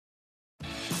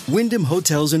Wyndham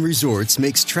Hotels and Resorts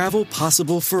makes travel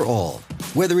possible for all.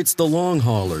 Whether it's the long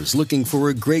haulers looking for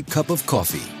a great cup of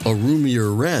coffee, a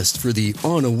roomier rest for the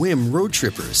on-a-whim road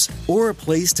trippers, or a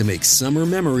place to make summer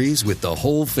memories with the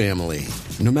whole family.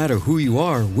 No matter who you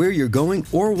are, where you're going,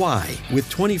 or why, with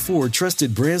 24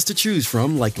 trusted brands to choose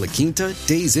from like La Quinta,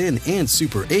 Days Inn, and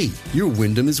Super 8, your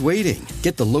Wyndham is waiting.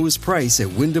 Get the lowest price at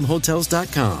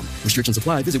WyndhamHotels.com. Restrictions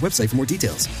apply. Visit website for more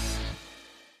details.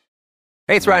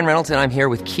 Hey, it's Ryan Reynolds, and I'm here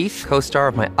with Keith, co-star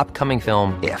of my upcoming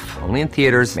film, If, only in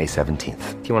theaters May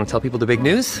 17th. Do you want to tell people the big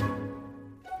news?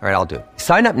 All right, I'll do it.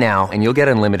 Sign up now and you'll get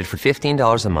unlimited for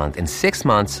 $15 a month and 6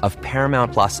 months of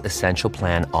Paramount Plus Essential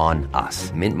Plan on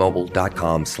us.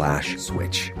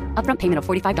 MintMobile.com/switch. Upfront payment of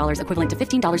 $45 equivalent to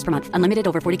 $15 per month. Unlimited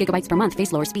over 40 gigabytes per month.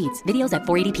 Face lower speeds. Videos at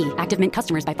 480p. Active Mint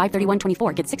customers by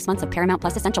 531.24 get 6 months of Paramount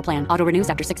Plus Essential Plan. Auto renews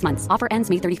after 6 months. Offer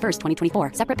ends May 31st,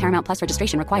 2024. Separate Paramount Plus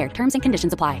registration required. Terms and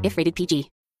conditions apply if rated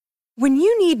PG. When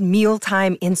you need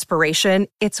mealtime inspiration,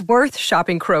 it's worth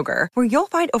shopping Kroger, where you'll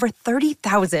find over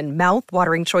 30,000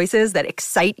 mouth-watering choices that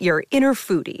excite your inner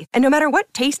foodie. And no matter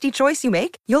what tasty choice you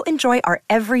make, you'll enjoy our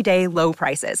everyday low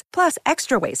prices, plus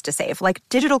extra ways to save, like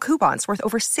digital coupons worth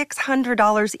over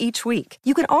 $600 each week.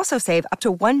 You can also save up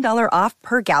to $1 off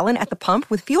per gallon at the pump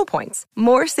with fuel points.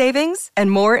 More savings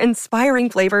and more inspiring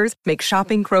flavors make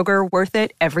shopping Kroger worth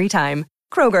it every time.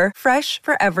 Kroger, fresh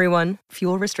for everyone.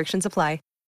 Fuel restrictions apply.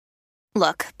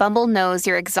 Look, Bumble knows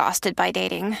you're exhausted by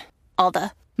dating. All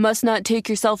the, must not take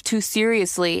yourself too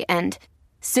seriously, and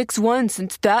 6'1"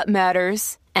 since that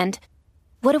matters, and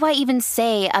what do I even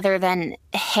say other than,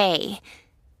 hey?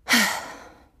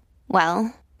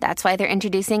 Well, that's why they're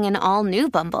introducing an all-new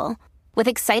Bumble, with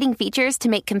exciting features to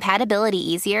make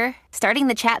compatibility easier, starting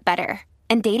the chat better,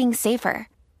 and dating safer.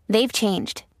 They've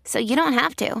changed, so you don't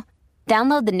have to.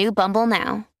 Download the new Bumble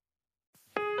now.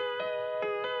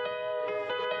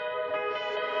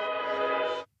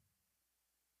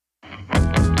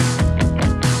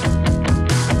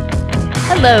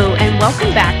 Hello, and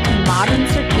welcome back to Modern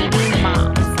Circadian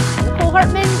Moms. I'm Nicole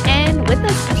Hartman, and with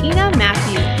us, Tina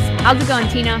Matthews. How's it going,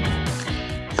 Tina?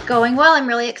 It's going well. I'm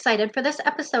really excited for this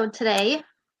episode today.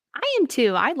 I am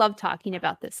too. I love talking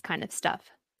about this kind of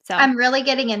stuff. So I'm really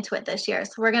getting into it this year.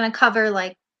 So we're going to cover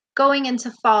going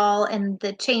into fall and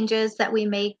the changes that we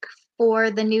make for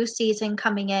the new season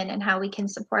coming in and how we can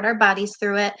support our bodies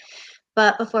through it.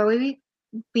 But before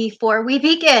we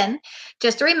begin,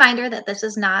 just a reminder that this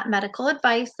is not medical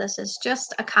advice. This is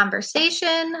just a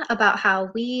conversation about how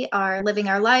we are living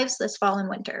our lives this fall and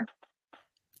winter.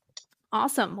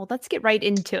 Awesome. Well, let's get right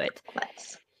into it.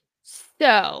 Let's.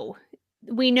 So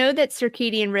we know that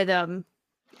circadian rhythm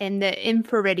and the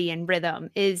infradian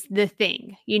rhythm is the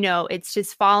thing. You know, it's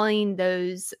just following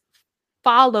those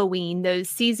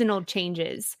seasonal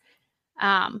changes.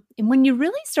 And when you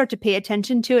really start to pay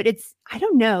attention to it, it's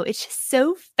just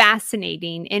so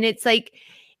fascinating. And it's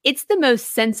the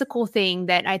most sensical thing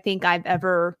that I think I've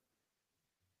ever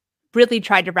really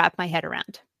tried to wrap my head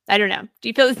around. I don't know. Do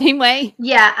you feel the same way?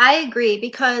 Yeah, I agree,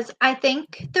 because I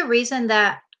think the reason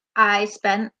that I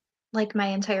spent my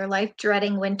entire life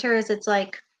dreading winter is it's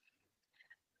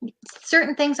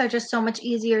certain things are just so much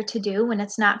easier to do when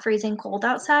it's not freezing cold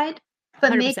outside.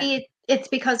 But 100%. Maybe it's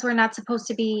because we're not supposed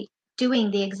to be doing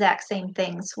the exact same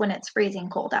things when it's freezing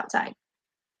cold outside.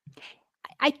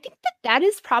 I think that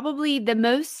is probably the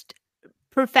most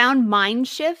profound mind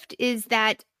shift, is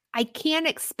that I can't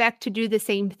expect to do the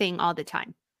same thing all the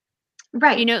time.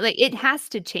 Right. You know, it has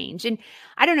to change. And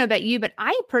I don't know about you, but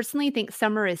I personally think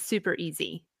summer is super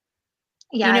easy.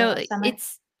 Yeah, You I know, love summer.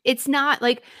 it's not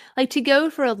like to go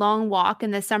for a long walk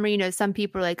in the summer. You know, some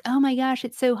people are like, oh my gosh,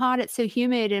 it's so hot, it's so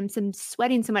humid, and I'm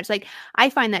sweating so much. I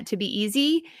find that to be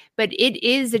easy, but it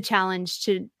is a challenge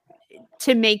to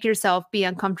make yourself be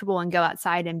uncomfortable and go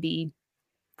outside and be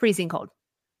freezing cold.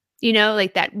 You know,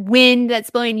 like that wind that's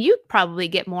blowing, you probably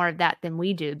get more of that than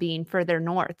we do, being further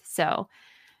north. So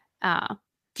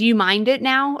do you mind it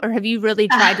now, or have you really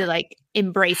tried to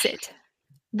embrace it?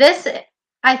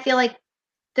 I feel like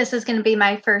this is going to be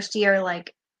my first year,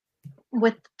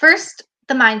 with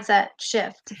the mindset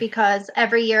shift, because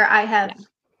every year I have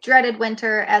dreaded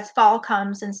winter. As fall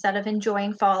comes, instead of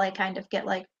enjoying fall, I kind of get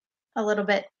a little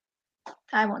bit,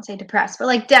 I won't say depressed,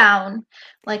 but down.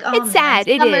 Oh, It's man, sad.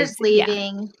 It summer's is.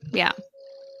 leaving. Yeah.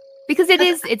 Because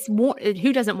it's more,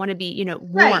 who doesn't want to be,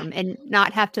 warm Right. and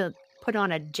not have to put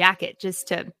on a jacket just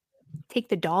to take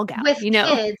the dog out, With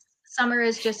kids, summer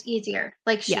is just easier.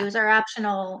 Shoes are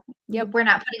optional. Yep. We're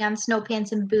not putting on snow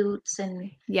pants and boots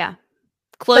Yeah.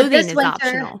 Clothing this is winter,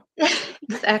 optional.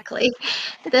 Exactly.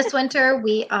 This winter,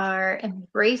 we are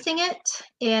embracing it,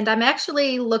 and I'm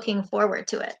actually looking forward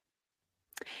to it.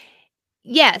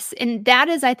 Yes, and that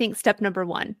is, I think, step number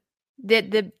one.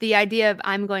 The idea of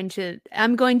I'm going to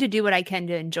do what I can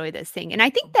to enjoy this thing. And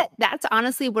I think that that's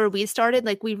honestly where we started.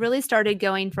 Like we really started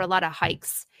going for a lot of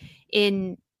hikes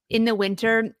in the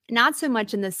winter, not so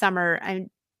much in the summer. I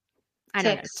don't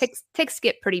know. Ticks. Ticks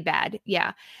get pretty bad.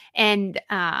 Yeah. And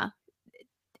I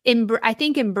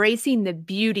think embracing the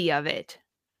beauty of it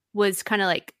was kind of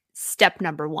like step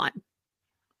number one.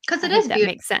 Because it I hope is that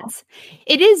beautiful. makes sense.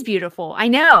 It is beautiful. I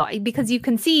know, because you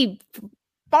can see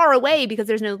far away because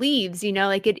there's no leaves,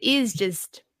 like it is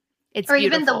just, it's Or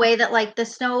beautiful. even the way that like the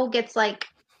snow gets like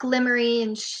glimmery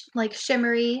and like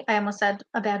shimmery. I almost said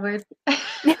a bad word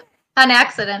on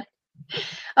accident.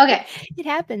 Okay. It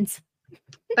happens.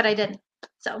 But I didn't.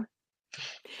 So,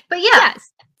 but yeah.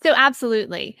 Yes. So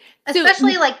absolutely.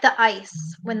 Especially like the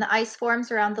ice, when the ice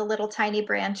forms around the little tiny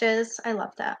branches. I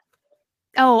love that.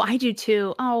 Oh, I do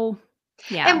too. Oh,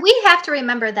 yeah. And we have to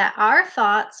remember that our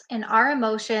thoughts and our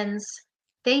emotions,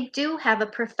 they do have a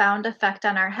profound effect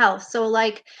on our health. So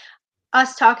like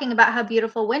us talking about how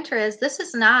beautiful winter is, this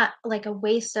is not like a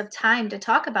waste of time to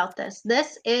talk about this.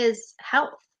 This is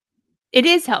health. It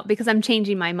is help because I'm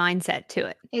changing my mindset to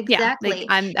it. Exactly.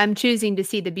 Yeah, like I'm choosing to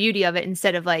see the beauty of it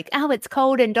instead of like, oh, it's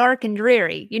cold and dark and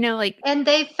dreary. Like. And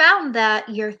they found that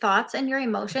your thoughts and your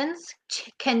emotions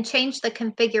can change the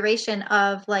configuration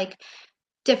of like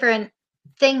different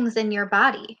things in your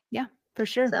body. Yeah, for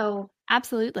sure. So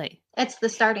absolutely. It's the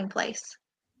starting place.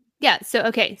 Yeah. So,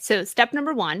 okay. So step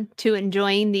number one to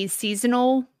enjoying these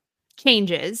seasonal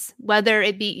changes, whether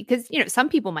it be because, some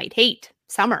people might hate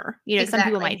summer, some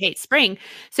people might hate spring.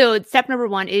 So step number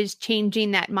one is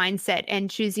changing that mindset and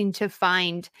choosing to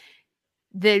find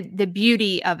the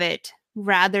beauty of it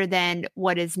rather than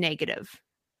what is negative.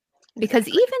 Because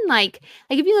even like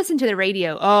if you listen to the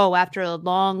radio, after a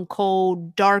long,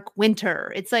 cold, dark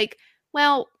winter, it's like,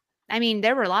 well, I mean,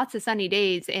 there were lots of sunny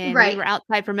days and we were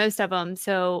outside for most of them.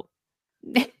 So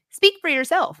speak for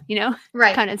yourself,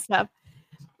 right. kind of stuff.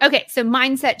 Okay. So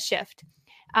mindset shift.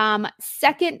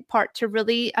 Second part to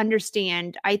really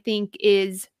understand, I think,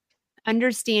 is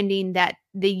understanding that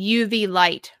the UV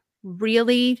light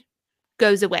really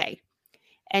goes away.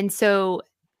 And so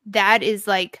that is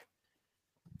like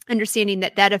understanding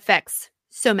that affects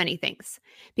so many things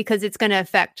because it's going to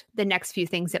affect the next few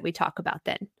things that we talk about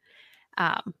then.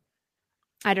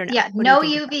 I don't know. Yeah, no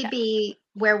UVB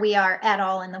where we are at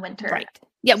all in the winter. Right.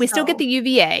 Yeah, we still get the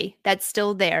UVA. That's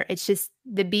still there. It's just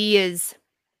the B is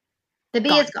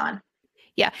gone.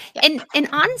 Yeah. And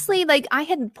honestly, like I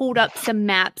had pulled up some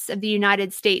maps of the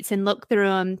United States and looked through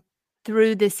them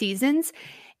through the seasons.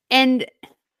 And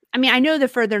I mean, I know the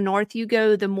further north you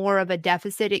go, the more of a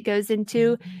deficit it goes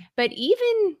into. But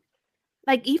even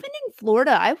in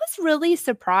Florida, I was really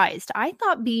surprised. I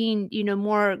thought being,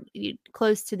 more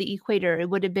close to the equator,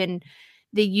 it would have been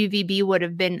the UVB would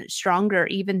have been stronger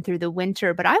even through the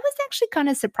winter. But I was actually kind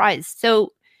of surprised.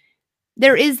 So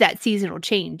there is that seasonal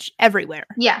change everywhere.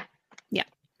 Yeah. Yeah.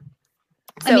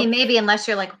 So, I mean, maybe unless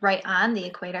you're like right on the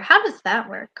equator. How does that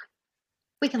work?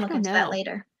 We can look into that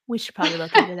later. We should probably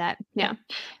look into that. Yeah.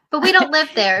 But we don't live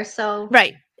there, so.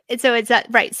 Right. So it's that,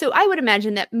 right. So I would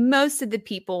imagine that most of the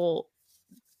people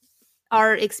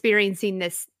are experiencing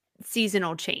this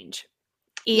seasonal change.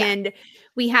 And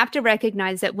we have to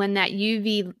recognize that when that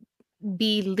UVB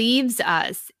leaves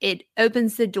us, it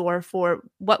opens the door for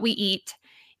what we eat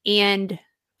and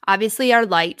obviously our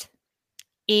light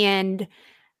and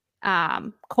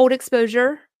cold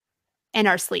exposure and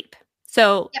our sleep.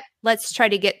 So let's try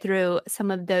to get through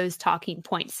some of those talking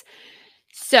points.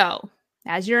 So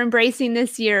as you're embracing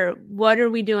this year, what are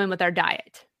we doing with our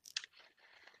diet?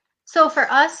 So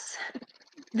for us,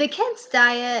 the kids'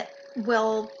 diet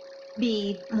will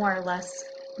be more or less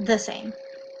the same.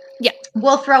 Yeah.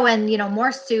 We'll throw in,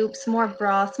 more soups, more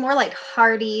broths, more like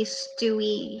hearty,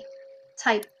 stewy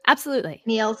type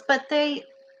meals, but they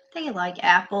like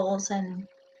apples and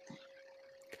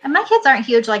my kids aren't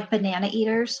huge like banana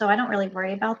eaters, so I don't really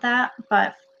worry about that.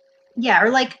 But yeah, or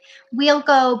like we'll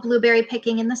go blueberry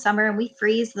picking in the summer and we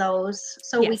freeze those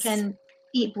so we can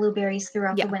eat blueberries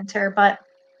throughout the winter. But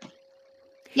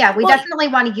yeah, we definitely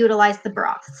want to utilize the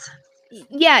broths.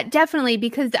 Yeah, definitely.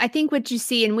 Because I think what you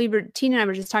see, and Tina and I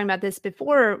were just talking about this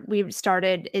before we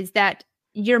started, is that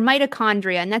your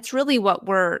mitochondria, and that's really what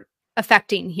we're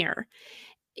affecting here.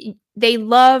 They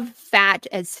love fat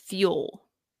as fuel.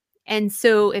 And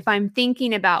so if I'm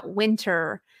thinking about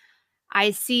winter,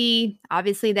 I see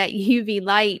obviously that UV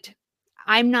light.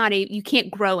 You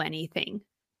can't grow anything,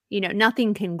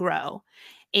 nothing can grow.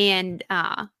 And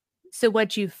so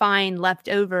what you find left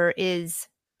over is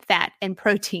fat and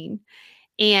protein.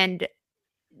 And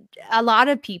a lot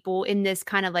of people in this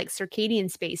kind of like circadian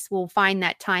space will find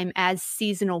that time as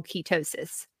seasonal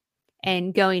ketosis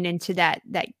and going into that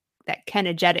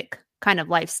ketogenic kind of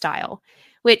lifestyle,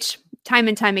 which time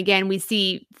and time again, we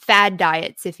see fad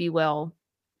diets, if you will,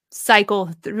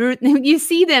 cycle through. You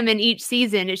see them in each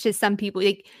season. It's just some people,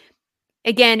 like,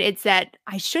 again, it's that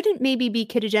I shouldn't maybe be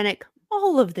ketogenic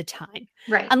all of the time,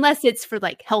 Right. unless it's for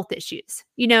like health issues,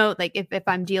 like if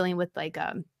I'm dealing with like,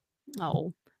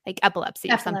 like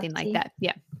epilepsy or something like that.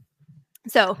 Yeah.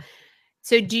 So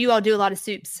do you all do a lot of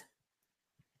soups?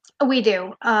 We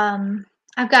do.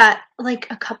 I've got like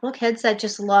a couple kids that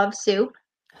just love soup.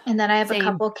 And then I have Same. a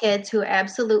couple kids who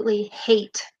absolutely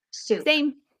hate soup.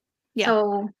 Same. Yeah.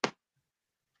 So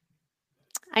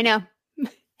I know.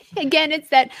 Again, it's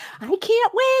that I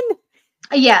can't win.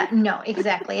 yeah, no,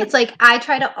 exactly. It's like I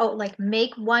try to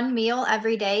make one meal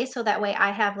every day so that way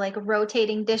I have like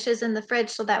rotating dishes in the fridge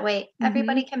so that way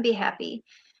everybody can be happy.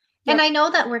 Yep. And I know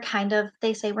that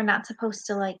they say we're not supposed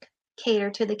to like cater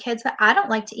to the kids, but I don't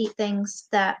like to eat things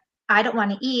that I don't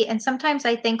want to eat. And sometimes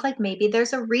I think like maybe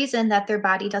there's a reason that their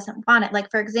body doesn't want it.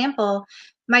 Like for example,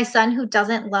 my son who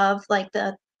doesn't love like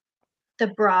the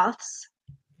broths,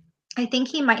 I think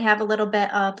he might have a little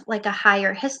bit of like a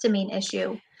higher histamine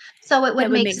issue. So it would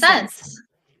That make sense.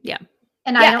 Yeah.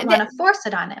 And I don't want to force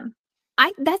it on him.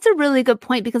 That's a really good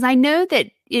point, because I know that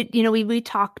we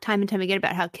talk time and time again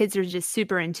about how kids are just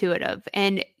super intuitive.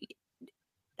 And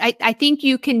I think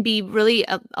you can be really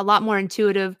a lot more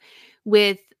intuitive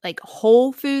with like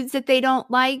whole foods that they don't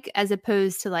like, as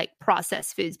opposed to like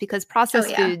processed foods, because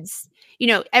processed foods,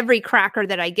 every cracker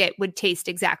that I get would taste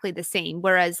exactly the same.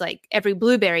 Whereas like every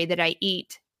blueberry that I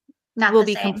eat will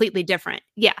be completely different.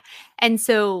 Yeah. And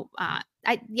so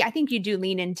I think you do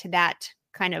lean into that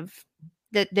kind of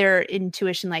their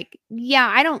intuition. Like,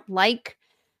 yeah, I don't like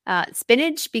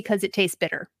spinach because it tastes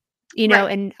bitter,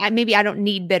 Right. and maybe I don't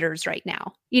need bitters right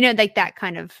now, like that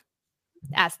kind of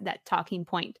that talking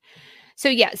point. So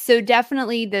yeah, so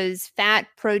definitely those fat,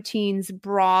 proteins,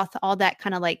 broth, all that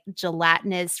kind of like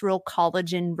gelatinous, real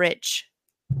collagen rich.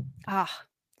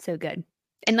 So good.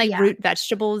 And like root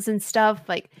vegetables and stuff.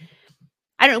 Like,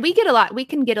 I don't know, we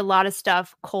can get a lot of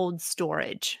stuff cold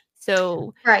storage.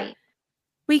 So Right.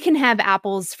 we can have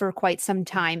apples for quite some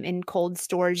time in cold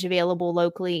storage available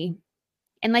locally,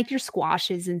 and like your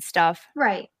squashes and stuff.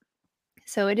 Right.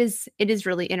 So it is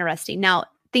really interesting. Now,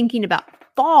 thinking about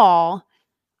fall,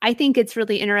 I think it's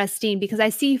really interesting because I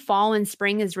see fall and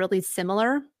spring is really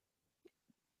similar,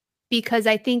 because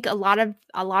I think a lot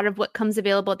of what comes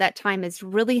available at that time is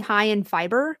really high in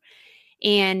fiber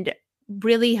and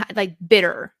really like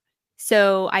bitter.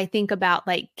 So I think about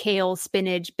like kale,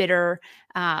 spinach, bitter,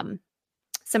 some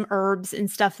herbs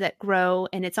and stuff that grow.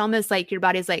 And it's almost like your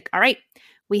body's like, all right,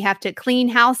 we have to clean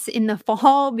house in the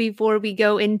fall before we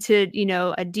go into,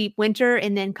 a deep winter.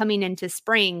 And then coming into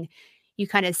spring, you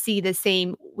kind of see the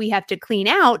same, we have to clean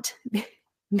out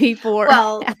before.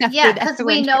 Well, yeah, because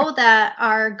we know that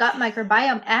our gut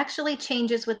microbiome actually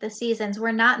changes with the seasons.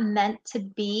 We're not meant to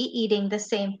be eating the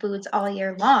same foods all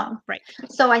year long. Right.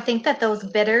 So I think that those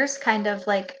bitters kind of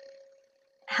like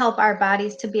help our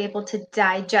bodies to be able to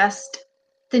digest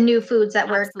the new foods that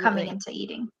we're coming into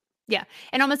eating. Yeah.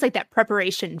 And almost like that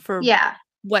preparation for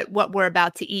what we're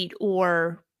about to eat,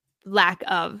 or lack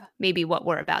of maybe what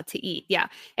we're about to eat. Yeah.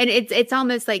 And it's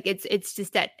almost like it's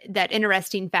just that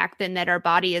interesting fact then that our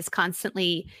body is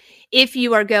constantly, if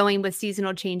you are going with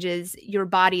seasonal changes, your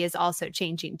body is also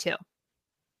changing too.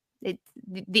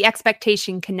 The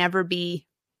expectation can never be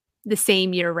the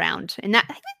same year round. And I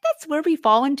think that's where we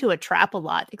fall into a trap a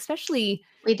lot, especially.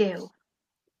 We do.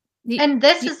 And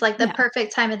this is like the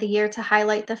perfect time of the year to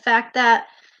highlight the fact that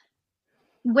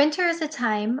winter is a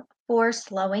time for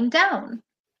slowing down.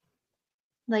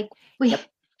 Like we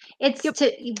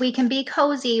can be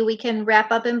cozy, we can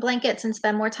wrap up in blankets and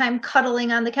spend more time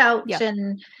cuddling on the couch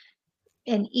and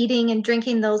eating and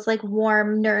drinking those like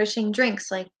warm, nourishing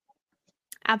drinks, like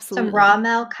absolutely some raw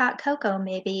milk, hot cocoa,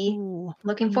 maybe. Ooh.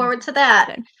 Looking forward to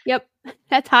that. Yep.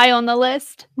 That's high on the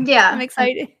list. Yeah. I'm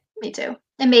excited. Me too.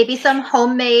 And maybe some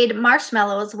homemade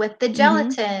marshmallows with the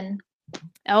gelatin.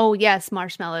 Oh, yes,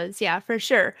 marshmallows. Yeah, for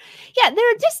sure. Yeah,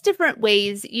 there are just different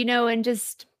ways, and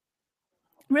just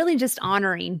really just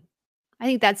honoring. I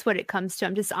think that's what it comes to.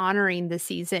 I'm just honoring the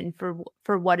season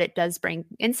for what it does bring.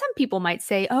 And some people might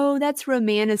say, "Oh, that's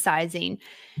romanticizing."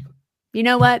 You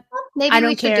know what? Well, maybe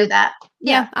we should do that.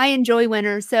 Yeah, I enjoy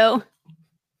winter, so.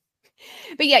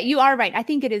 But yeah, you are right. I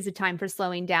think it is a time for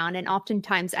slowing down. And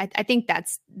oftentimes, I think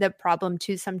that's the problem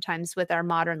too sometimes with our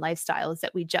modern lifestyle, is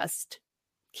that we just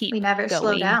keep we never slow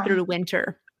going down through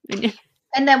winter.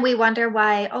 And then we wonder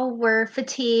why, oh, we're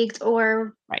fatigued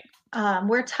or Right.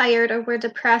 we're tired or we're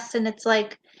depressed. And it's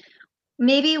like,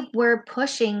 maybe we're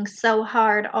pushing so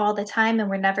hard all the time and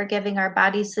we're never giving our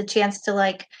bodies the chance to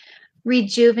like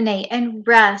rejuvenate and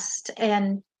rest.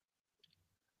 And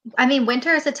I mean,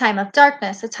 winter is a time of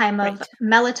darkness, a time of Right.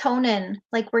 melatonin.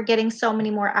 Like we're getting so many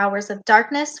more hours of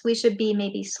darkness. We should be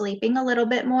maybe sleeping a little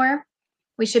bit more.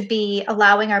 We should be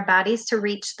allowing our bodies to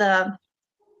reach the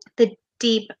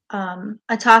deep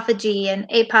autophagy and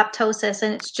apoptosis.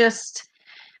 And it's just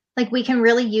like we can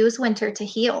really use winter to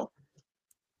heal.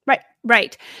 Right.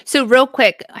 Right. So real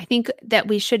quick, I think that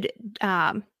we should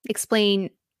explain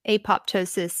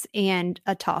apoptosis and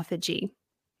autophagy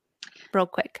real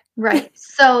quick. Right.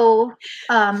 So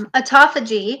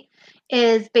autophagy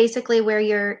is basically where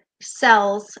your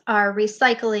cells are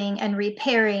recycling and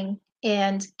repairing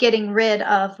and getting rid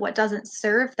of what doesn't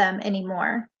serve them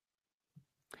anymore.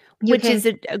 You Which can, is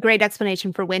a great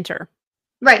explanation for winter,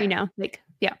 right, you know, like,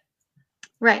 yeah,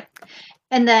 right.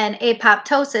 And then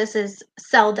apoptosis is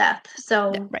cell death.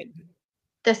 So right.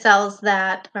 the cells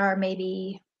that are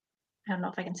maybe, I don't know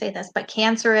if I can say this, but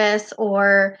cancerous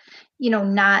or,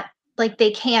 not like they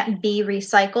can't be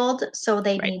recycled. So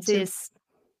they Right. need So to,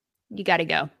 you got to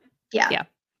go. yeah. Yeah.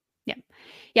 Yeah.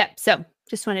 Yeah. So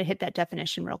just want to hit that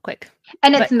definition real quick.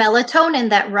 And it's But melatonin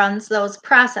that runs those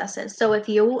processes. So if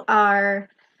you are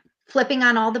flipping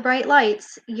on all the bright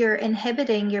lights, you're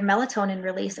inhibiting your melatonin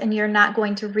release and you're not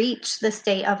going to reach the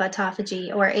state of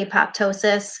autophagy or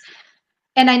apoptosis.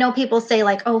 And I know people say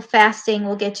like, oh, fasting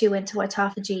will get you into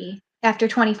autophagy after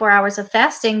 24 hours of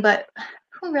fasting, but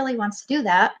who really wants to do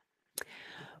that?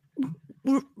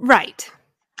 right.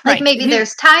 Like Right. maybe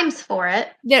there's times for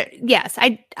it. Yes,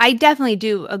 I definitely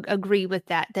do agree with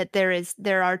that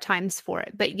there are times for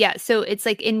it. But yeah, so it's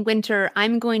like in winter,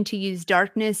 I'm going to use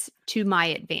darkness to my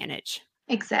advantage.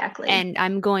 Exactly. And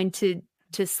I'm going to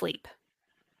sleep.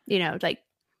 You know, like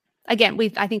again,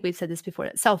 I think we've said this before,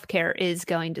 that self-care is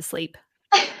going to sleep.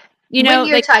 You know, when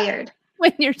you're like tired.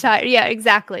 when you're tired. Yeah,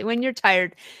 exactly. When you're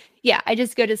tired. Yeah, I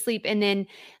just go to sleep. And then,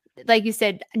 like you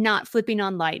said, not flipping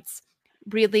on lights.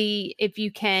 Really, if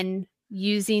you can,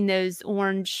 using those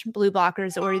orange blue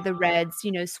blockers or the reds,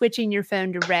 switching your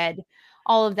phone to red,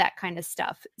 all of that kind of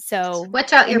stuff. So,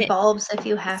 Switch out and your bulbs if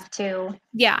you have to.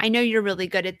 yeah, I know you're really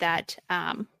good at that.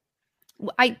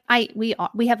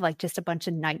 We have like just a bunch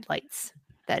of night lights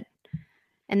that,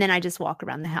 and then I just walk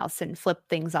around the house and flip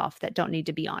things off that don't need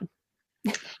to be on.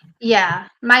 Yeah,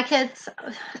 my kids,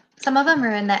 some of them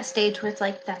are in that stage where it's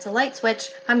like, that's a light switch.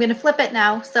 I'm going to flip it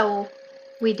now. So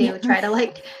we do try to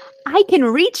like, I can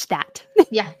reach that.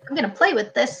 yeah, I'm going to play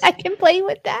with this. I can play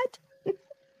with that.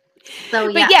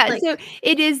 So But yeah, like, so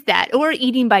it is that, or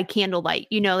eating by candlelight,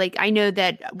 like I know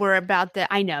that we're about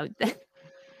the, I know that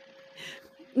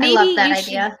maybe I love that you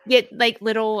idea. should get like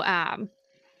little, I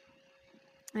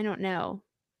don't know.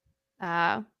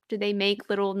 Do they make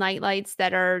little night lights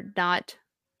that are not,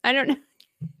 I don't know.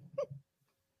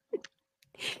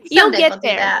 You'll get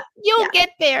there. You'll get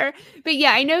there. But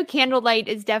yeah, I know candlelight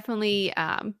is definitely,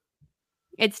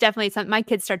 it's definitely something my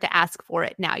kids start to ask for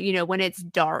it now, when it's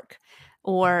dark.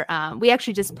 Or we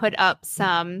actually just put up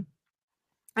some,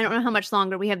 I don't know how much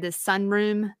longer. We have this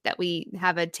sunroom that we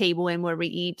have a table in where we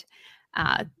eat.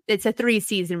 It's a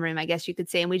 3-season room, I guess you could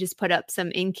say. And we just put up some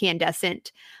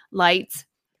incandescent lights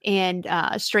and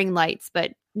string lights.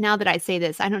 But now that I say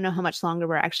this, I don't know how much longer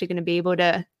we're actually going to be able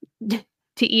to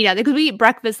eat out there, because we eat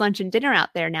breakfast, lunch, and dinner out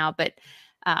there now. But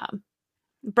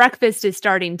breakfast is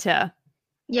starting to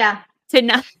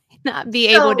not be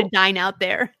able to dine out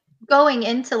there. Going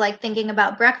into like thinking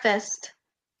about breakfast,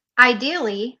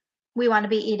 ideally we want to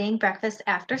be eating breakfast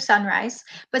after sunrise,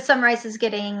 but sunrise is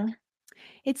getting,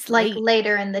 it's like late.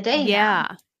 later in the day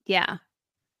now. Yeah.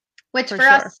 Which for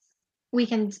us we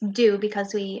can do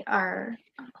because we are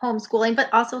homeschooling,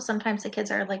 but also sometimes the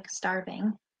kids are like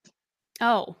starving.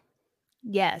 Oh,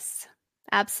 yes,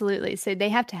 absolutely. So they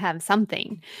have to have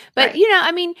something. But, Right.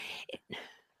 I mean,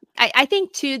 I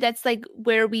think too, that's like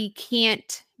where we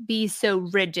can't be so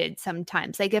rigid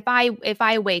sometimes. Like if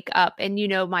I wake up and,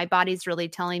 my body's really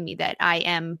telling me that I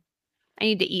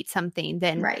need to eat something,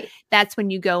 then that's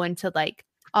when you go into like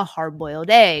a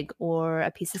hard-boiled egg or a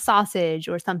piece of sausage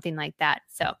or something like that.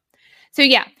 So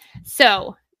yeah.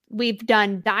 So we've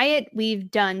done diet, we've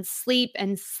done sleep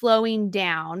and slowing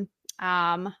down.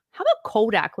 How about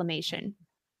cold acclimation?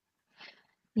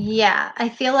 Yeah, I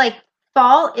feel like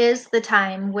fall is the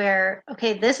time where,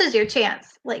 okay, this is your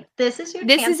chance. Like this is your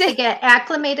chance to get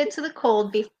acclimated to the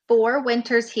cold before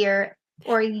winter's here,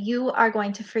 or you are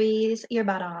going to freeze your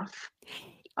butt off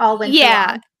all winter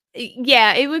long.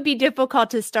 Yeah, it would be difficult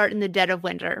to start in the dead of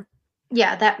winter.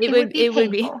 Yeah, it would be it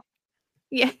would be, painful.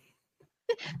 yeah.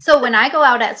 So when I go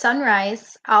out at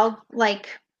sunrise, I'll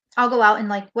go out in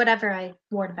like whatever I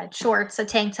wore to bed, shorts, a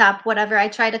tank top, whatever. I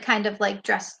try to kind of like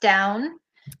dress down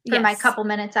for my Yes. couple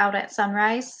minutes out at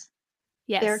sunrise,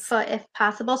 Yes. barefoot if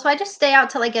possible. So I just stay out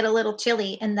till I get a little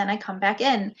chilly and then I come back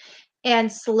in. And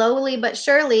slowly but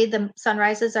surely the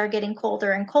sunrises are getting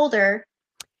colder and colder,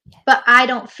 but I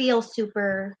don't feel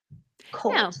super No.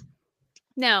 cold.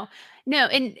 No. No,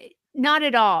 and not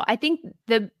at all. I think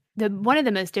the one of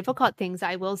the most difficult things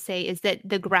I will say is that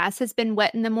the grass has been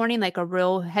wet in the morning, like a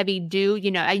real heavy dew,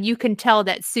 you can tell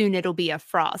that soon it'll be a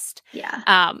frost.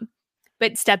 Yeah.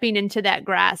 But stepping into that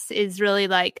grass is really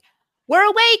like, we're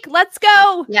awake, let's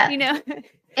go. Yeah.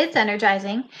 It's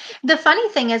energizing. The funny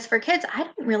thing is for kids, I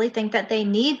don't really think that they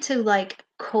need to like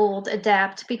cold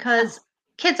adapt because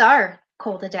kids are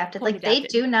cold adapted. Cold Like they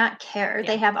adapted. do not care. Yeah.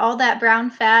 They have all that brown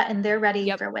fat and they're ready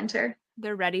Yep. for winter.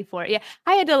 They're ready for it. Yeah.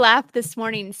 I had to laugh this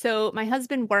morning. So my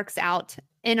husband works out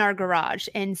in our garage.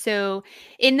 And so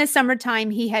in the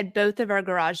summertime, he had both of our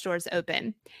garage doors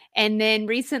open. And then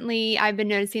recently I've been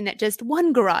noticing that just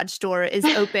one garage door is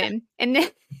open. And then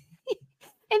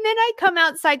I come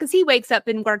outside because he wakes up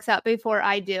and works out before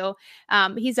I do.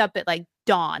 He's up at like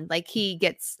dawn, like he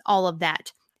gets all of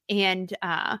that. And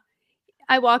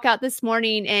I walk out this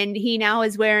morning and he now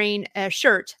is wearing a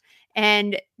shirt.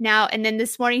 And then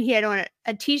this morning he had on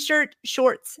a t-shirt,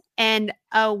 shorts, and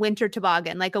a winter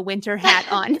toboggan, like a winter hat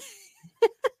on.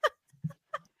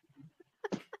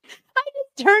 I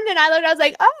just turned and I looked, I was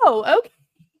like, oh, okay.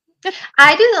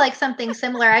 I do like something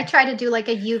similar. I try to do like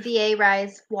a UVA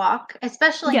rise walk,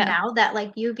 especially Yeah. now that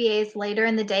like UVA is later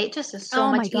in the day. It just is so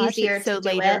Oh my much gosh, easier it's so to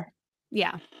do later. it.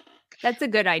 Yeah. That's a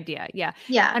good idea. Yeah.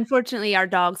 Yeah. Unfortunately, our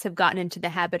dogs have gotten into the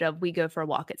habit of we go for a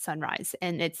walk at sunrise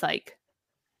and it's like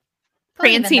Well,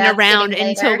 even prancing that's around getting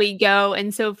until later. we go.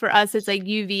 And so for us, it's like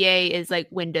UVA is like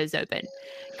windows open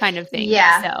kind of thing.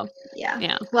 Yeah. So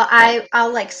Yeah. but Well,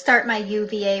 I'll like start my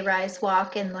UVA rise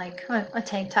walk in like a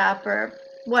tank top or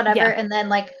whatever, yeah. and then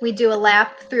like we do a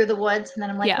lap through the woods, and then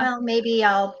I'm like, Yeah. well, maybe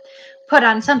I'll put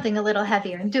on something a little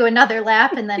heavier and do another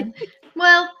lap, and then,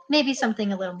 well, maybe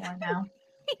something a little more now.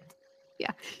 Yeah.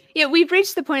 Yeah. We've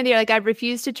reached the point there, like I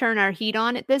refuse to turn our heat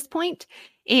on at this point.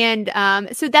 And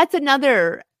so that's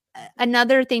another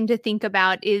thing to think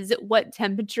about is what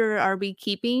temperature are we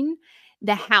keeping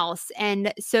the house?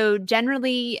 And so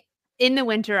generally in the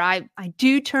winter, I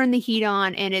do turn the heat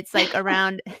on and it's like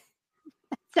around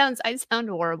I sound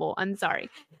horrible. I'm sorry.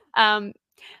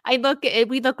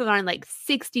 We look around like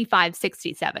 65,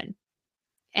 67.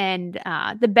 And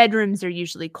the bedrooms are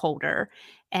usually colder.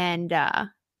 And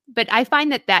but I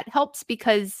find that helps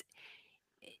because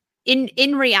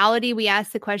in reality, we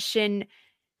ask the question,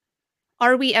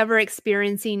 are we ever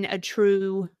experiencing a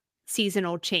true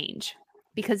seasonal change?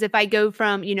 Because if I go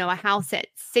from, a house at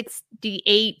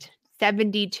 68,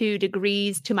 72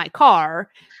 degrees to my car,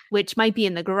 which might be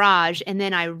in the garage, and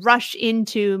then I rush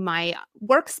into my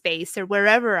workspace or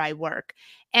wherever I work,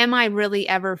 am I really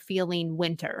ever feeling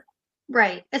winter?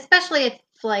 Right. Especially if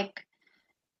like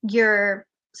you're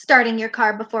starting your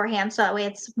car beforehand, so that way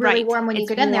it's really Right. warm when you It's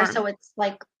get in there. warm. So it's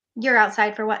like you're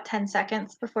outside for what, 10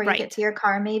 seconds before you get Right. to your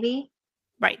car, maybe.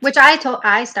 Right. Which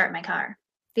I start my car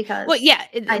because Well, yeah.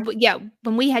 I Yeah.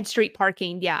 When we had street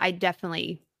parking, yeah, I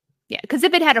definitely, yeah. Because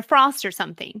if it had a frost or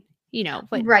something,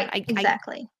 but right, I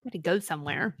exactly. got to go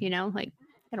somewhere, like,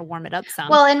 got to warm it up some.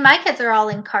 Well, and my kids are all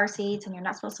in car seats, and you're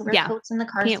not supposed to wear Yeah. coats in the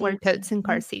car Can't seats. wear coats in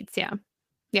car seats. Yeah.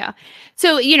 Yeah.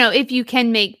 So, if you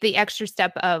can make the extra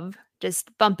step of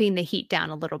just bumping the heat down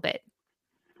a little bit,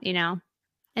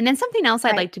 and then something else I'd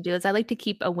Right. like to do is I like to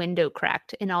keep a window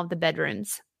cracked in all the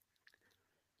bedrooms.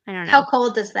 I don't know. How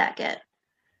cold does that get?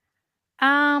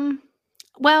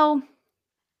 Well,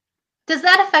 Does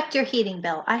that affect your heating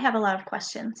bill? I have a lot of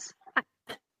questions.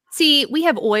 see, we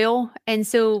have oil, and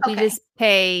so we Okay. just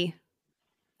pay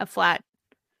a flat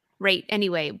rate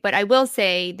anyway. But I will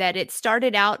say that it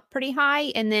started out pretty high,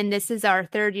 and then this is our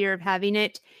third year of having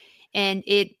it, and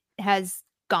it has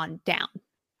gone down.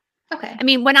 Okay. I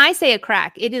mean, when I say a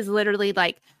crack, it is literally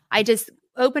like I just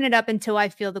open it up until I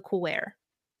feel the cool air.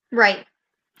 Right.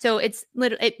 So it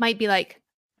might be like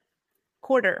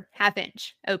quarter, half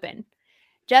inch open,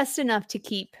 just enough to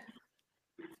keep.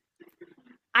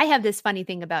 I have this funny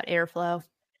thing about airflow.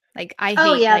 Like I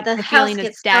hate like, the the house feeling of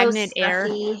gets so stagnant air.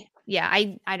 stuffy. Yeah,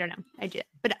 I don't know. I just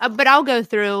but I'll go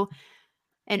through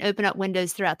and open up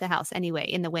windows throughout the house anyway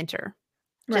in the winter.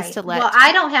 Just Right. to let Well,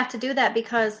 I don't have to do that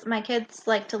because my kids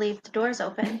like to leave the doors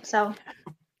open, so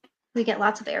we get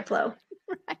lots of airflow.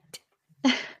 Right.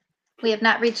 We have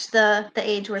not reached the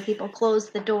age where people close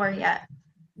the door yet.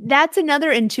 that's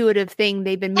another intuitive thing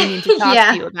they've been meaning to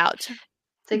talk to you about.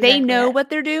 They know what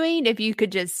they're doing. If you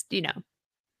could just, not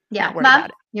worry Mom, about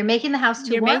it. You're making the house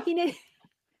too You're warm. making it.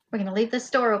 We're going to leave this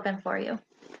door open for you.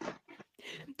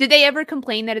 Did they ever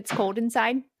complain that it's cold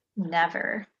inside?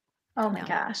 Never. Oh my No.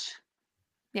 gosh.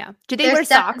 Yeah. Do they wear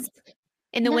socks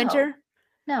in the winter?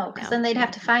 No, because then they'd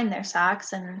have to find their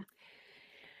socks and.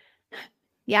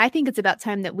 Yeah, I think it's about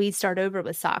time that we start over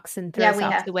with socks and throw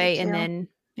socks away, and then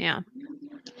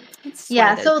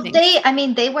so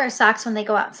they wear socks when they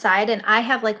go outside, and I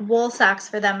have like wool socks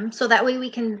for them, so that way we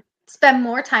can spend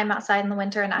more time outside in the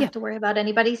winter and not have to worry about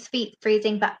anybody's feet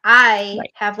freezing. But I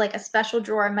have like a special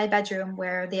drawer in my bedroom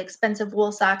where the expensive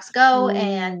wool socks go,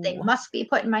 and they must be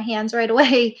put in my hands right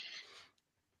away.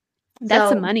 That's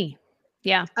some money.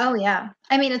 Yeah. Oh yeah.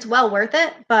 I mean, it's well worth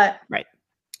it, but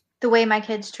the way my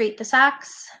kids treat the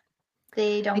socks,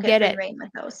 they don't get free rein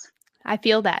with those. I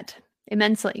feel that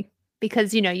immensely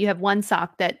because, you have one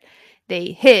sock that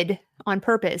they hid on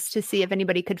purpose to see if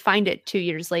anybody could find it 2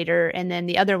 years later. And then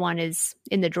the other one is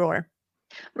in the drawer.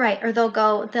 Right. Or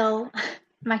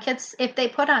my kids, if they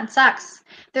put on socks,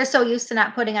 they're so used to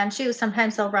not putting on shoes.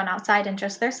 Sometimes they'll run outside in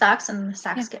just their socks and the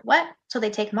socks get wet. So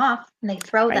they take them off and they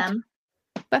throw them.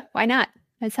 But why not?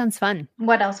 That sounds fun.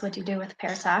 What else would you do with a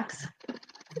pair of socks?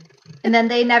 And then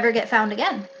they never get found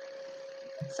again.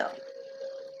 So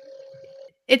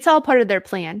it's all part of their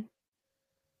plan.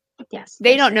 Yes.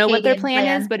 They don't know what their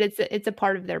plan is, but it's a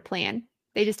part of their plan.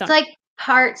 They just don't. It's like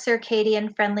part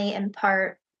circadian friendly and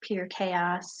part pure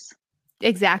chaos.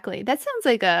 Exactly. That sounds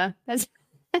like our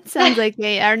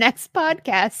next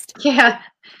podcast. Yeah.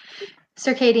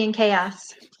 Circadian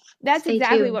chaos. That's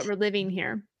exactly what we're living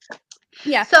here.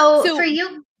 Yeah. So for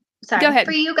you, go ahead.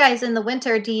 For you guys in the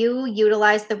winter, do you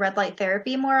utilize the red light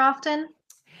therapy more often?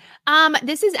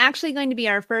 This is actually going to be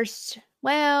our first.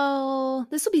 Well,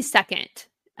 this will be second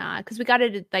because we got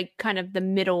it at like kind of the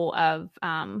middle of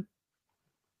the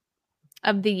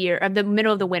year, of the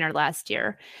middle of the winter last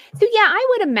year. So yeah, I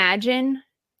would imagine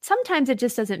sometimes it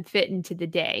just doesn't fit into the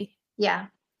day. Yeah.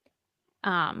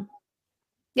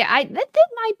 Yeah, that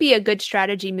might be a good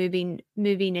strategy moving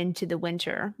into the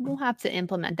winter. We'll have to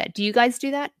implement that. Do you guys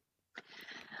do that?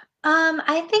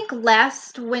 I think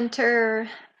last winter,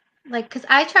 because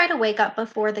I try to wake up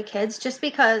before the kids just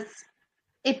because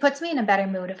it puts me in a better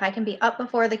mood if I can be up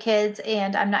before the kids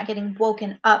and I'm not getting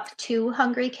woken up to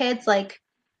hungry kids. Like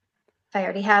if I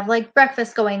already have like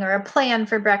breakfast going or a plan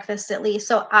for breakfast at least.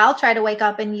 So I'll try to wake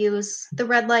up and use the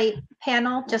red light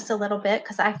panel just a little bit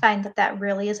because I find that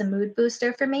really is a mood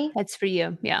booster for me. That's for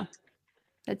you. Yeah.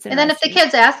 And then if the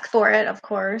kids ask for it, of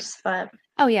course, but.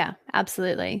 Oh yeah,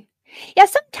 absolutely. Yeah,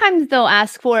 sometimes they'll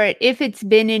ask for it if it's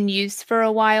been in use for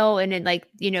a while and it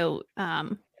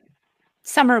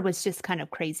summer was just kind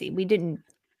of crazy.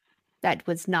 That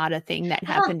was not a thing that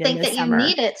happened in the summer. You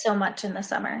need it so much in the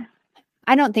summer.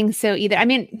 I don't think so either. I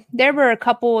mean, there were a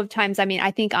couple of times,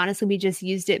 I think honestly we just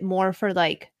used it more for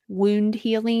like wound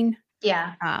healing.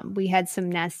 Yeah. We had some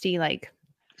nasty like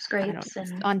scrapes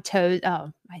on toes.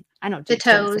 Oh, I don't do the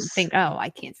toes. I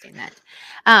can't stand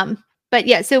that. But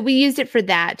yeah, so we used it for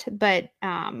that, but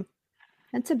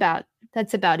that's about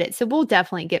it. So we'll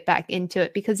definitely get back into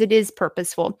it because it is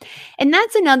purposeful. And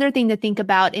that's another thing to think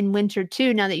about in winter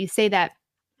too, now that you say that,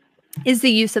 is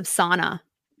the use of sauna.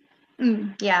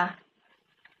 Yeah.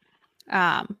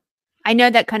 I know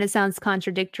that kind of sounds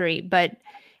contradictory, but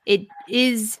it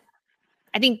is,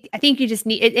 I think you just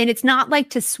need it. And it's not like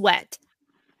to sweat.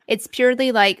 It's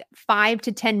purely like 5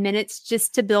 to 10 minutes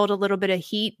just to build a little bit of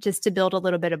heat, just to build a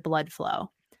little bit of blood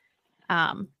flow.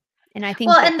 And I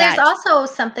think there's also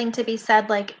something to be said,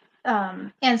 like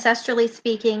ancestrally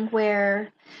speaking,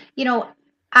 where,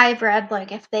 I've read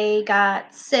like if they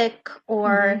got sick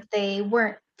or they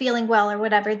weren't feeling well or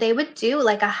whatever, they would do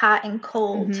like a hot and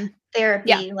cold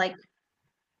therapy, like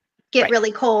get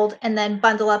really cold and then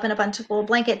bundle up in a bunch of wool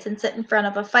blankets and sit in front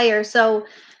of a fire. So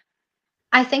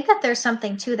I think that there's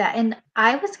something to that. And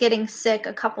I was getting sick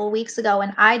a couple of weeks ago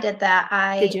and I did that.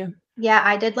 Did you? Yeah,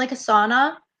 I did like a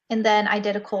sauna and then I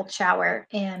did a cold shower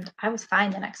and I was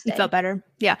fine the next day. You felt better?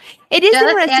 Yeah. It is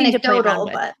interesting to play around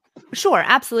with. But sure,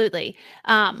 absolutely.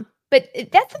 But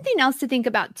that's something else to think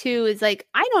about too, is like,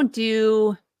 I don't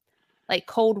do like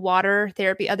cold water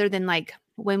therapy other than like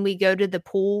when we go to the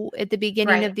pool at the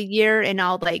beginning of the year and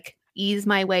I'll like ease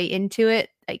my way into it.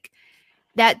 Like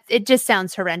that, it just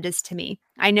sounds horrendous to me.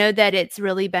 I know that it's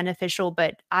really beneficial,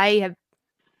 but I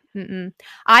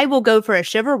will go for a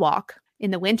shiver walk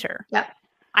in the winter. Yep.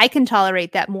 I can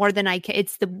tolerate that more than I can.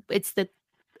 It's the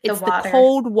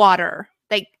cold water.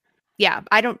 Like, yeah,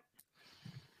 I don't.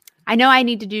 I know I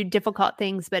need to do difficult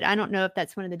things, but I don't know if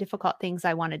that's one of the difficult things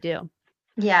I want to do.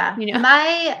 Yeah. You know?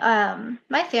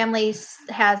 My family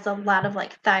has a lot of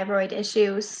like thyroid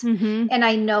issues, Mm-hmm. and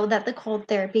I know that the cold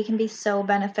therapy can be so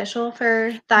beneficial for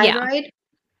Yeah. thyroid.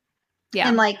 Yeah.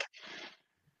 And like,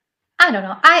 I don't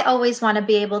know. I always want to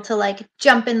be able to like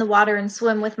jump in the water and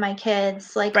swim with my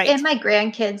kids, like, and Right. my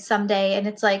grandkids someday. And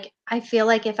it's like, I feel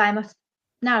like if I'm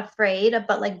not afraid,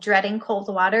 but like dreading cold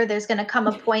water, there's going to come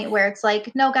a point where it's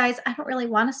like, no, guys, I don't really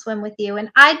want to swim with you.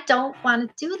 And I don't want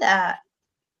to do that.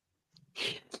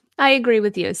 I agree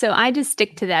with you. So I just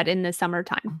stick to that in the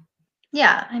summertime.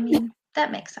 Yeah. I mean,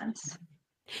 that makes sense.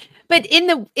 But in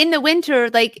the winter,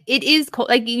 like it is cold.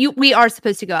 Like we are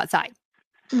supposed to go outside.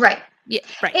 Right. Yeah.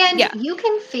 Right. And Yeah. you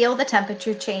can feel the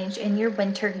temperature change in your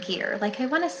winter gear. Like, I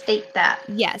want to state that.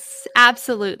 Yes,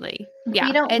 absolutely.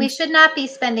 Yeah. We should not be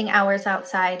spending hours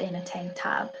outside in a tank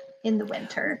top in the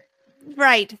winter.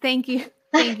 Right. Thank you.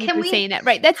 Thank you Can for we saying that.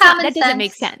 Right. That doesn't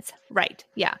make sense. Right.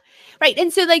 Yeah. Right.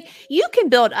 And so like you can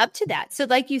build up to that. So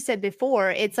like you said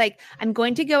before, it's like I'm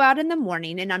going to go out in the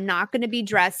morning and I'm not going to be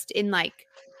dressed in like,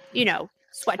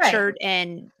 sweatshirt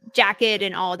and jacket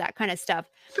and all that kind of stuff.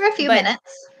 For a few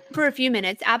minutes. For a few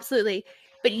minutes, absolutely.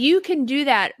 But you can do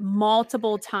that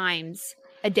multiple times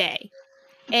a day.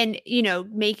 And,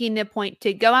 making the point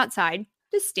to go outside,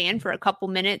 just stand for a couple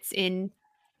minutes in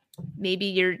maybe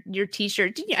your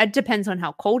t-shirt. It depends on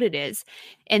how cold it is.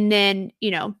 And then,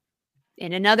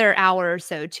 in another hour or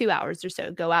so, 2 hours or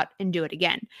so, go out and do it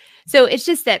again. So it's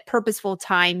just that purposeful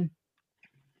time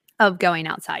of going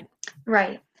outside.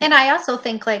 Right. And I also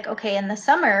think like, okay, in the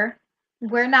summer,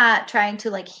 we're not trying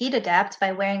to like heat adapt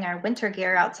by wearing our winter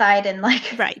gear outside in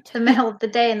like the middle of the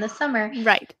day in the summer.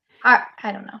 Right. I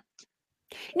don't know.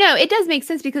 No, it does make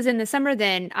sense because in the summer,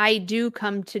 then I do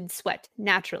come to sweat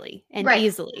naturally and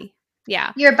easily.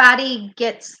 Yeah. Your body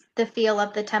gets the feel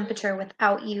of the temperature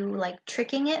without you like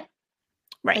tricking it.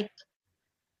 Right. Like,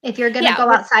 if you're going to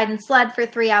go outside and sled for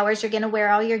 3 hours, you're going to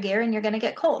wear all your gear and you're going to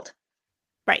get cold.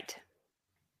 Right.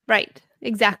 Right.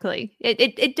 Exactly.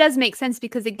 It does make sense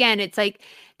because again, it's like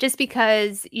just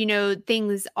because,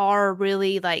 things are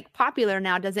really like popular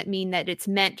now doesn't mean that it's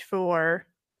meant for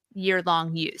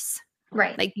year-long use.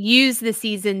 Right. Like use the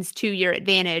seasons to your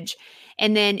advantage.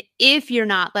 And then if you're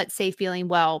not, let's say, feeling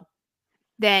well,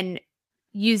 then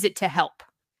use it to help.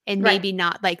 And maybe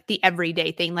not like the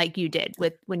everyday thing like you did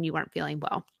with when you weren't feeling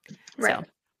well. Right. So,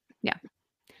 yeah.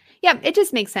 Yeah, it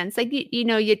just makes sense. Like,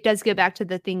 it does go back to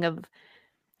the thing of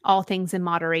all things in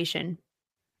moderation.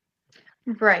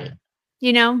 Right.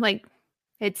 Like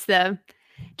it's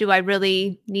do I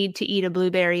really need to eat a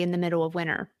blueberry in the middle of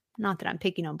winter? Not that I'm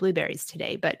picking on blueberries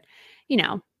today, but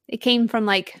it came from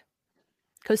like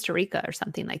Costa Rica or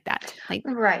something like that. Like,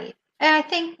 right. And I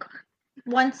think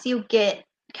once you get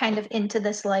kind of into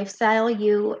this lifestyle,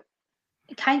 you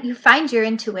find your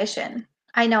intuition.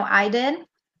 I know I did.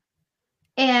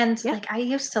 And like I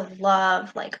used to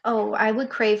love like, I would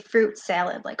crave fruit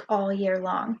salad like all year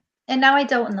long. And now I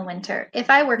don't in the winter. If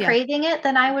I were craving it,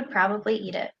 then I would probably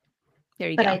eat it. There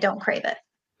you go. But I don't crave it.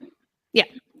 Yeah.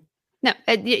 No,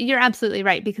 you're absolutely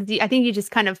right because I think you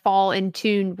just kind of fall in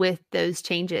tune with those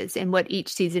changes and what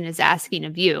each season is asking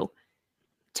of you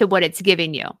to what it's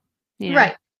giving you.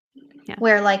 Right. Yeah.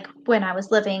 Where like when I was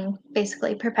living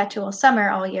basically perpetual summer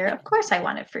all year, of course I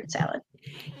wanted fruit salad.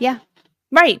 Yeah.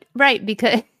 Right.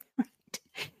 Because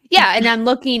yeah. And I'm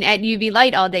looking at UV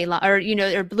light all day long or,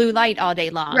 or blue light all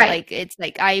day long. Right. Like it's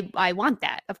like, I want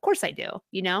that. Of course I do,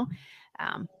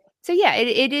 so yeah,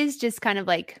 it is just kind of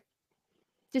like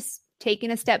just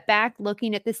taking a step back,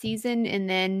 looking at the season and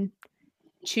then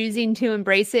choosing to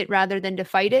embrace it rather than to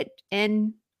fight it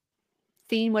and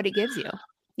seeing what it gives you.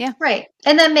 Yeah. Right.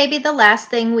 And then maybe the last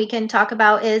thing we can talk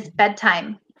about is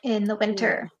bedtime in the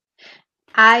winter.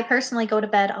 I personally go to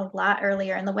bed a lot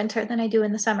earlier in the winter than I do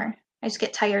in the summer. I just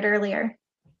get tired earlier.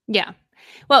 Yeah.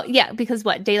 Well, yeah, because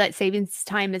daylight savings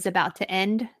time is about to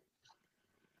end.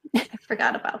 I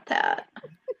forgot about that.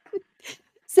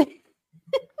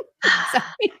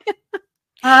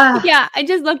 Yeah, I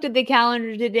just looked at the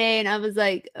calendar today and I was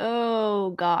like,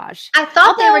 oh gosh. I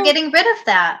thought they were getting rid of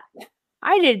that.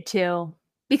 I did too.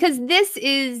 Because this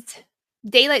is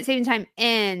daylight saving time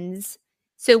ends.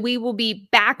 So we will be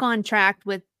back on track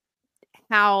with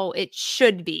how it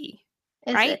should be.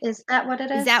 Right? Is that what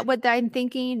it is? Is that what I'm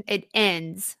thinking? It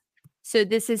ends. So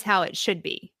this is how it should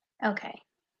be. Okay.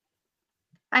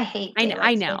 I hate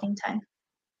daylight saving time.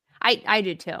 I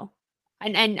do too.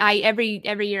 And I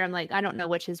every year I'm like, I don't know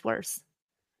which is worse.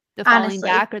 The falling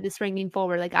back or the swinging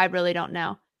forward. Like I really don't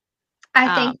know.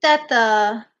 I think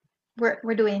that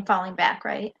we're doing falling back,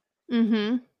 right?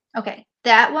 Mm-hmm. Okay.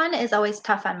 That one is always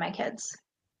tough on my kids.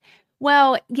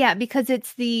 Well, yeah, because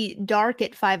it's the dark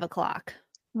at 5 o'clock.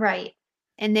 Right.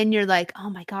 And then you're like, oh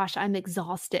my gosh, I'm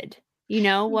exhausted.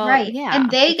 Well, Right. yeah,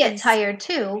 And they get because tired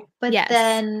too, but yes,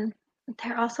 then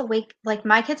they're also like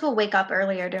my kids will wake up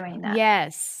earlier doing that,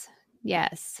 yes,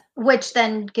 yes, which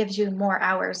then gives you more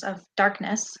hours of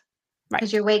darkness because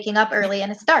right. you're waking up early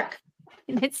and it's dark.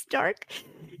 And it's dark.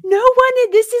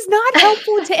 This is not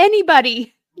helpful to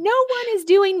anybody. No one is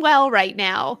doing well right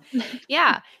now.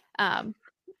 Yeah.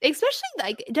 Especially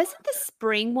like, doesn't the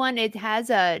spring one,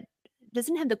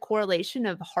 doesn't have the correlation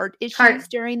of heart issues Heart.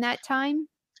 during that time?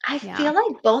 I Yeah. feel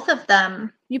like both of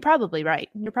them You're probably right.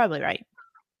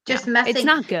 just Yeah. messing. It's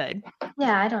not good.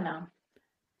 Yeah, I don't know.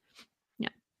 Yeah.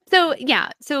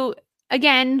 So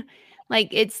again,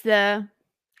 like I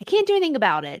can't do anything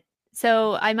about it.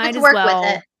 So I might Let's as work with well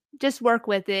it. just work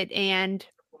with it and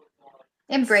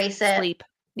Embrace it. sleep.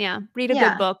 Yeah. Read a Yeah.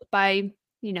 good book by,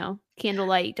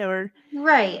 candlelight or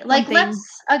Right. Like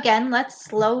something. let's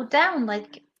slow down.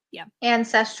 Like Yeah.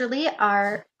 ancestrally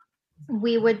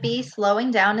we would be slowing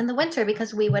down in the winter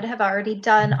because we would have already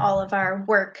done all of our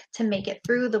work to make it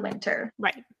through the winter.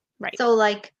 Right. Right. So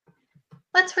like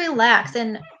let's relax,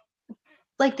 and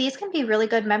like these can be really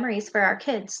good memories for our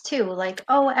kids too. Like,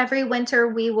 oh, every winter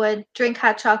we would drink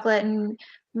hot chocolate and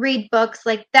read books.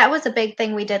 Like that was a big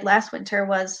thing we did last winter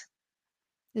was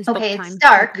This book okay, it's time, book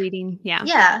dark. reading. Yeah.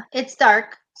 Yeah, it's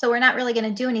dark. So we're not really going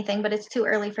to do anything, but it's too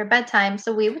early for bedtime.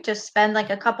 So we would just spend like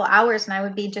a couple hours and I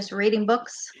would be just reading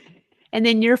books. And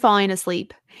then you're falling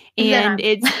asleep. And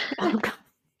it's oh God.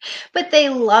 But they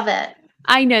love it.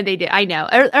 I know they do. I know.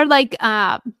 Or like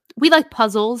we like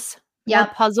puzzles. More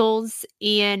Yep. puzzles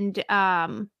and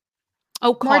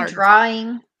More cards.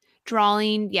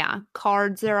 drawing. Yeah.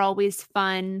 Cards are always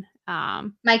fun.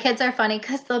 My kids are funny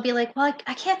because they'll be like, well,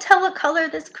 I can't tell what color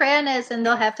this crayon is. And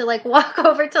they'll have to like walk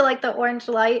over to like the orange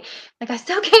light. Like, I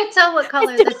still can't tell what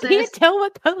color this can't is. tell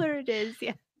what color it is.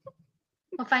 Yeah.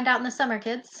 We'll find out in the summer,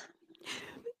 kids.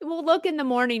 We'll look in the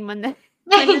morning when the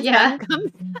sun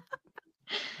comes.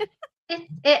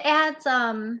 It adds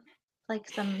like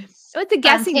some It's a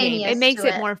guessing game. It makes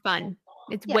it to more fun.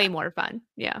 It's Yeah. way more fun.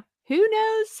 Yeah. Who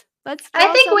knows? I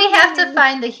think we have to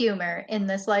find the humor in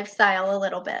this lifestyle a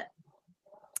little bit.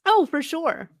 Oh, for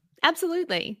sure.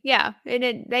 Absolutely. Yeah.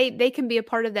 And they can be a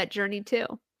part of that journey too.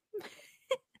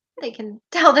 They can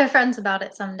tell their friends about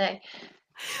it someday.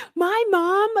 My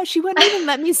mom, she wouldn't even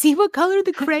let me see what color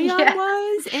the crayon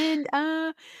was. And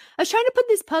I was trying to put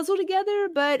this puzzle together,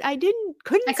 but I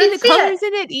couldn't see the colors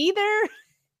in it either.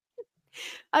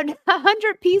 A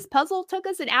 100-piece puzzle took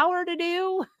us an hour to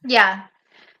do. Yeah.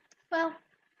 Well,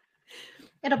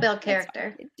 it'll build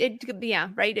character. Yeah,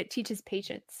 right. It teaches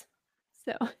patience.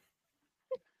 So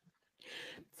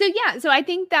yeah. So I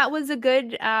think that was a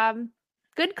good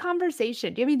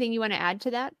conversation. Do you have anything you want to add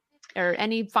to that, or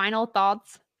any final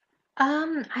thoughts?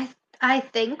 I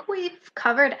think we've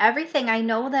covered everything. I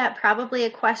know that probably a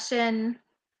question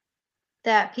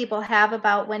that people have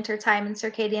about wintertime and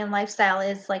circadian lifestyle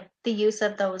is like the use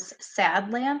of those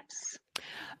sad lamps.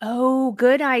 Oh,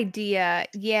 good idea.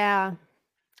 Yeah.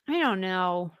 I don't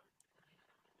know.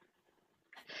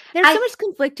 There's so much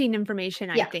conflicting information,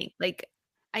 I think. Like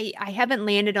I haven't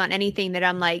landed on anything that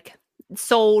I'm like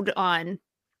sold on,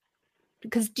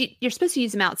 because you're supposed to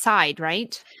use them outside,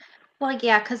 right? Well,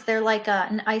 yeah, because they're like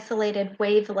an isolated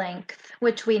wavelength,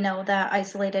 which we know that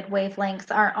isolated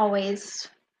wavelengths aren't always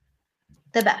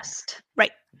the best.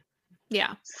 Right.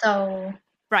 Yeah. So,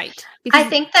 right. I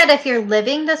think that if you're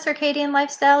living the circadian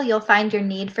lifestyle, you'll find your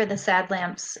need for the sad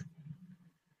lamps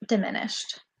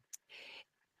diminished.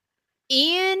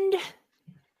 And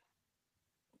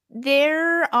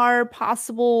there are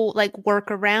possible like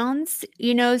workarounds,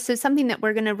 so something that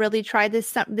we're going to really try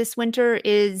this winter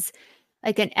is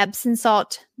like an Epsom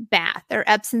salt bath or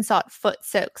Epsom salt foot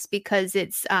soaks, because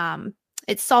it's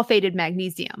sulfated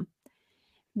magnesium,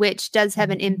 which does have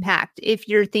an impact if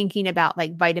you're thinking about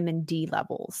like vitamin D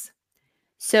levels.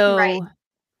 So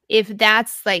if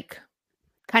that's like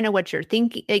kind of what you're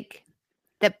thinking, like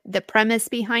the premise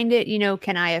behind it,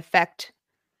 can I affect?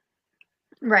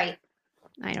 Right.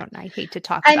 I hate to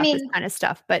talk about this kind of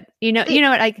stuff, but you know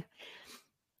what, like,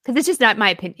 because it's just not my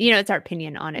opinion, it's our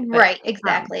opinion on it. But, right.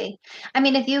 Exactly. I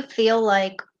mean, if you feel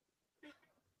like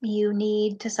you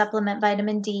need to supplement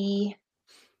vitamin D,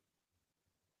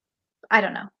 I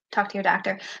don't know, talk to your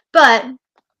doctor, but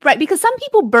right. Because some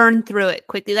people burn through it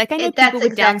quickly. Like I know people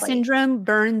with Down exactly. syndrome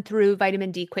burn through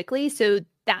vitamin D quickly. So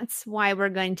that's why we're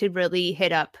going to really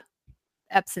hit up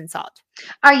Epsom salt.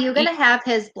 Are you going to have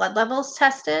his blood levels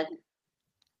tested?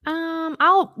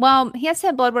 He has to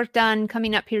have blood work done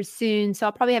coming up here soon, so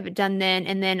I'll probably have it done then,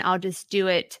 and then I'll just do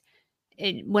it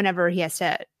whenever he has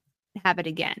to have it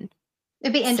again.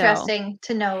 It'd be So, interesting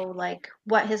to know like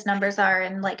what his numbers are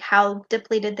and like how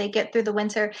depleted they get through the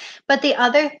winter. But the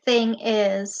other thing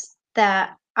is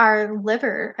that our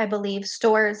liver, I believe,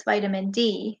 stores vitamin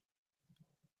D.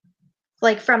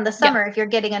 Like from the yeah, summer, if you're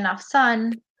getting enough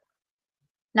sun,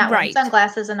 not wearing right,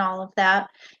 sunglasses and all of that,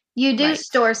 you do right,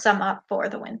 store some up for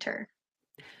the winter.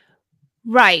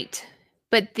 right.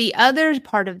 But the other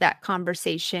part of that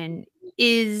conversation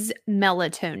is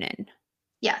melatonin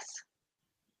Yes.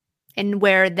 and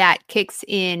where that kicks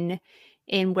in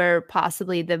and where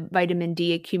possibly the vitamin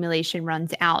D accumulation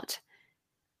runs out.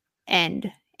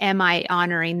 And am I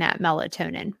honoring that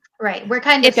melatonin? Right. We're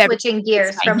kind of If everything switching is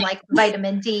gears fine. from like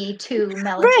vitamin D to Right.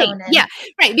 melatonin. Yeah.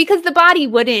 Right. Because the body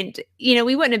wouldn't,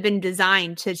 we wouldn't have been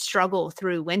designed to struggle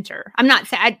through winter. I'm not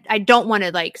saying I don't want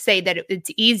to like say that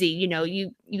it's easy.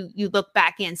 You look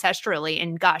back ancestrally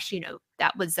and gosh,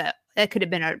 that could have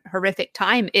been a horrific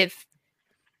time if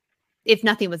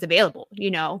nothing was available,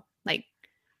 like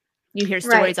you hear Right.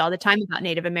 stories all the time about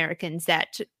Native Americans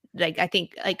that like I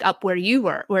think like up where you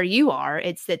are,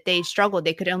 it's that they struggled.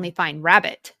 They could only find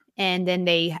rabbit. And then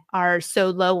they are so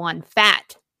low on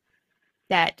fat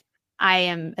that I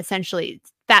am essentially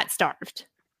fat starved.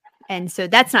 And so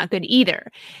that's not good either.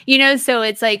 So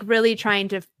it's like really trying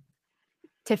to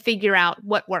figure out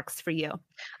what works for you.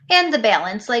 And the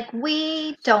balance. Like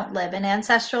we don't live in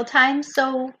ancestral times,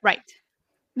 so Right.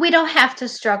 we don't have to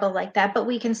struggle like that, but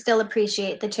we can still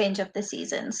appreciate the change of the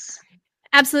seasons.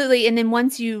 Absolutely. And then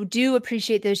once you do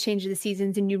appreciate those changes of the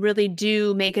seasons and you really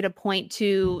do make it a point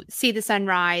to see the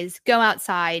sunrise, go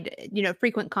outside,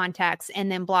 frequent contacts, and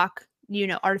then block,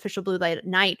 artificial blue light at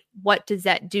night, what does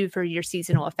that do for your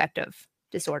seasonal affective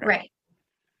disorder? Right.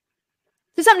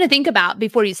 So something to think about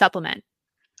before you supplement,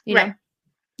 Right.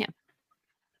 Yeah.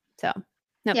 So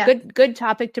no, Yeah. good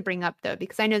topic to bring up though,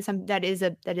 because I know that is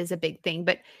a big thing,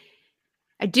 but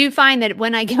I do find that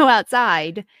when I go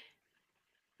outside,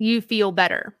 you feel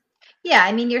better. Yeah,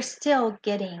 I mean, you're still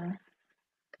getting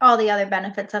all the other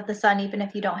benefits of the sun, even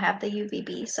if you don't have the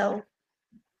UVB. So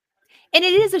And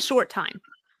it is a short time.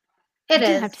 I it do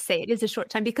is, have to say it is a short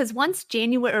time because once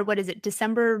January or what is it,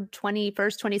 December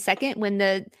 21st, 22nd, when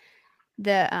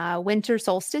the winter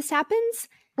solstice happens,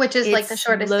 which is like the it's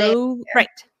shortest day of low. the year.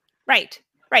 Right.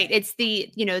 It's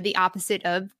the opposite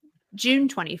of June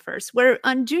 21st, where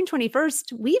on June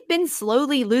 21st, we've been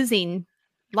slowly losing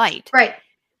light. Right.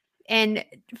 And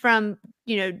from,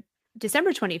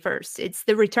 December 21st, it's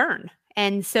the return.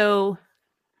 And so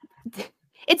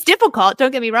it's difficult.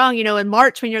 Don't get me wrong. In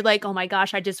March when you're like, oh my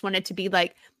gosh, I just want it to be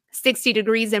like 60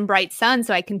 degrees and bright sun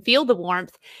so I can feel the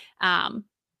warmth. You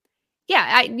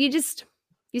just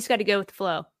got to go with the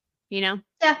flow, Yeah.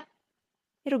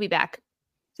 It'll be back.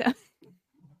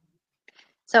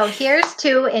 So here's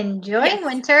to enjoying Yes,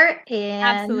 winter and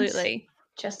absolutely.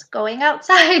 just going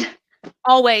outside.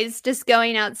 Always just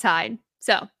going outside.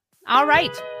 So, all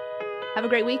right. Have a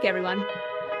great week, everyone.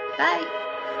 Bye.